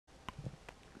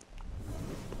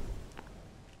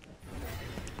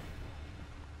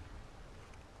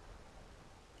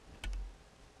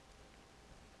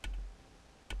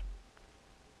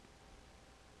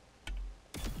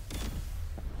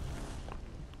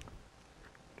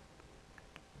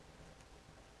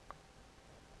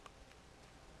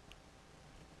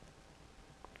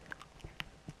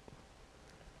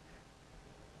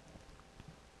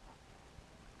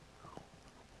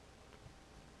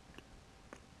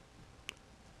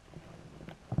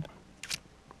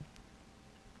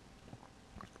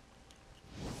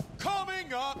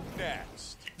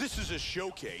This is a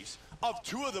showcase of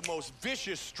two of the most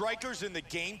vicious strikers in the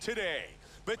game today,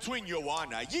 between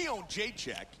Joanna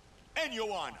Jędrzejczyk and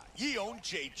Joanna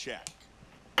Jędrzejczyk.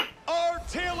 Our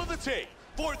tale of the tape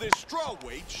for this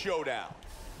strawweight showdown.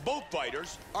 Both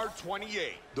fighters are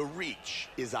 28. The reach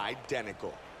is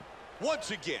identical.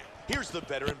 Once again, here's the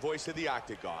veteran voice of the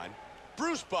Octagon,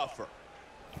 Bruce Buffer.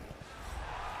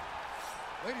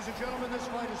 Ladies and gentlemen, this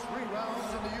fight is 3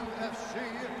 rounds in the UFC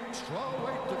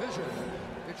strawweight division.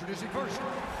 Introducing first,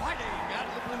 fighting out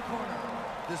of the blue corner.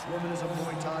 This woman is a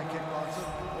Muay Thai kickboxer,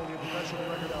 holding a professional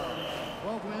record of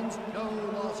 12 wins, no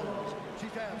losses.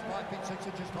 She stands 5 feet 6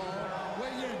 inches tall,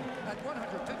 weighing in at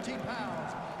 115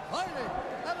 pounds. Fighting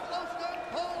out of Oslo,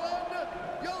 Poland,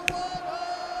 Joanna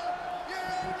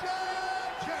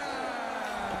Jędrzejczyk.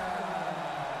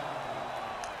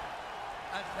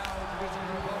 And now introducing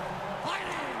her opponent,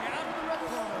 fighting out of the red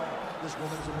corner. This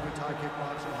woman is a Muay Thai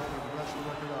kickboxer, holding a professional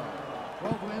record of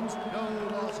 12 wins, no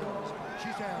losses. She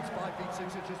stands 5 feet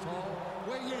 6 inches tall,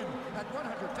 weighing in at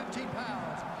 115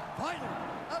 pounds. Fighting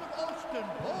out of Oslo,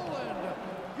 Poland,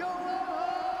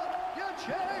 Joanna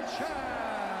Jędrzejczyk.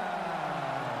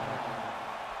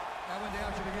 And when the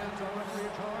action begins, our referee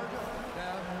in charge,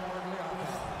 Dan Murgliata.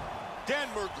 Dan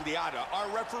Murgliata, our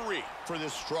referee for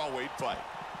this strawweight fight.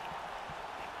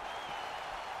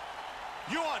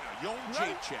 Joanna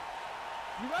Jędrzejczyk.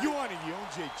 Joanna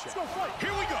Jędrzejczyk.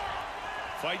 Here we go.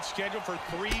 Fight scheduled for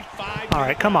 3-5. All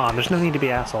right, come on. There's no need to be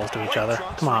assholes to each other.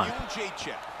 Come on.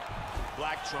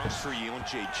 Black trunks for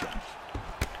Jędrzejczyk.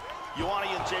 Joanna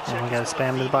Jędrzejczyk we gotta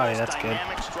spam his body. That's good.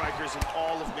 Dynamic strikers in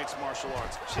all of mixed martial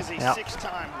arts. She's a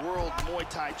 6-time world Muay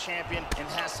Thai champion and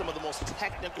has some of the most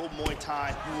technical Muay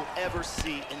Thai you will ever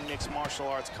see in mixed martial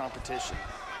arts competition.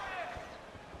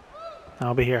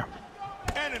 I'll be here.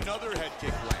 And another head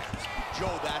kick lands.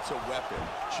 Joe, that's a weapon.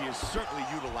 She is certainly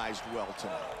utilized well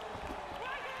tonight.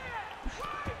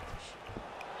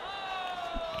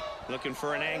 Looking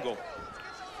for an angle.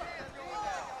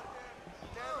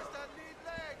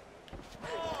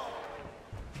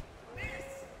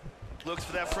 Looks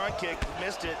for that front kick,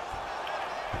 missed it.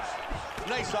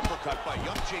 Nice uppercut by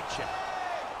Jędrzejczyk.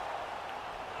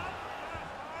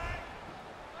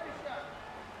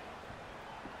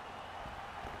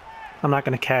 I'm not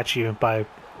going to catch you by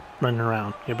running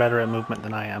around. You're better at movement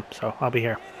than I am, so I'll be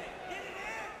here.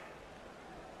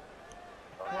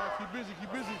 Keep busy,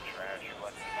 keep busy.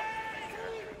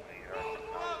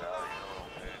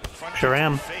 Sure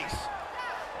am.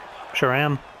 Sure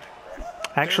am.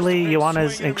 Actually, Joanna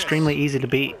is extremely easy to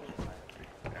beat.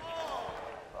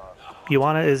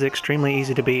 Joanna is extremely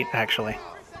easy to beat, actually.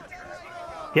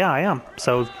 Yeah, I am.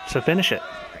 So finish it.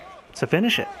 So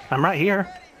finish it. I'm right here.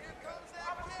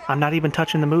 I'm not even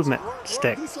touching the movement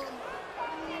stick.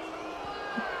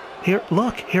 Here,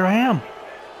 look, here I am.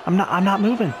 I'm not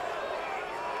moving.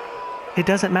 It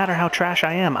doesn't matter how trash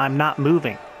I am. I'm not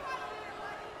moving.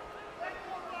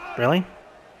 Really?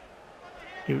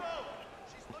 You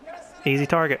easy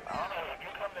target.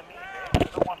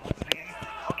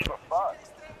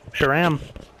 Sure am.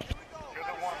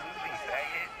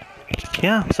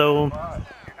 Yeah, so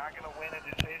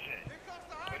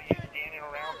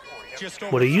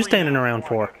what are you standing around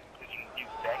for?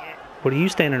 What are you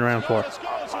standing around for?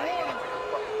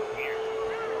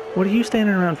 What are you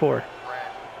standing around for?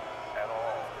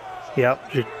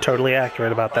 Yep, you're totally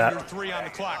accurate about that.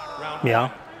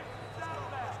 Yeah.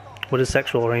 What does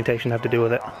sexual orientation have to do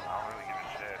with it?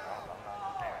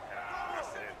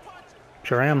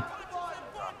 Sure am.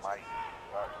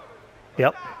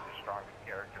 Yep.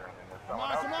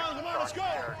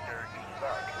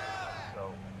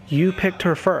 You picked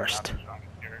her first.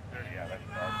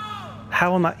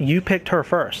 How am I? You picked her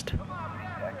first.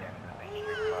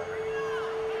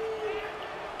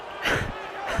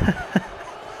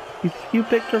 You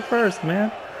picked her first,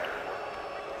 man.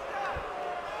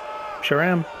 Sure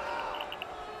am.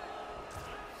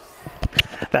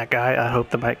 That guy, I hope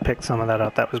the mic picked some of that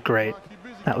up. That was great.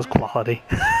 That was quality.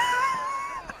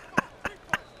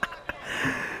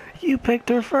 You picked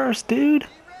her first, dude.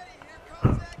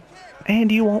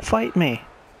 And you won't fight me.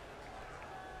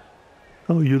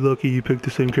 Oh, you're lucky you picked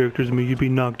the same character as me. You'd be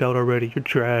knocked out already. You're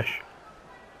trash.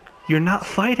 You're not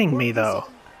fighting me, though.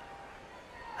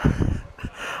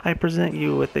 I present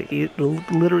you with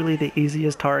literally the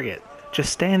easiest target.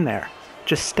 Just stand there.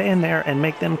 Just stand there and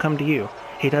make them come to you.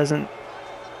 He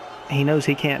knows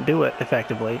he can't do it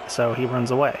effectively, so he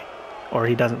runs away. Or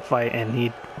he doesn't fight and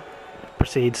he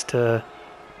proceeds to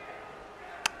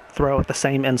throw at the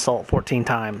same insult 14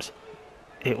 times.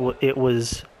 It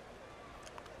was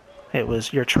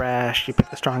you're trash, you pick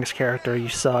the strongest character, you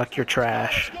suck, you're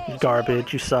trash, you're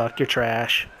garbage, you suck, you're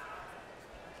trash.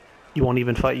 You won't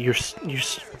even fight. You're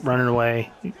just running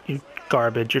away. You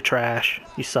garbage. You're trash.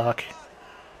 You suck.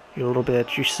 You're a little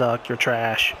bitch. You suck. You're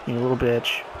trash. You're a little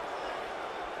bitch.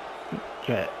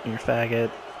 You're a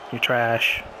faggot. You're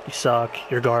trash. You suck.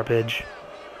 You're garbage.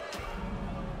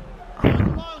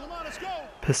 Come on, let's go.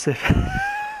 Pacific.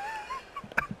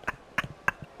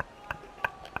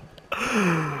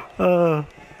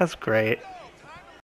 That's great.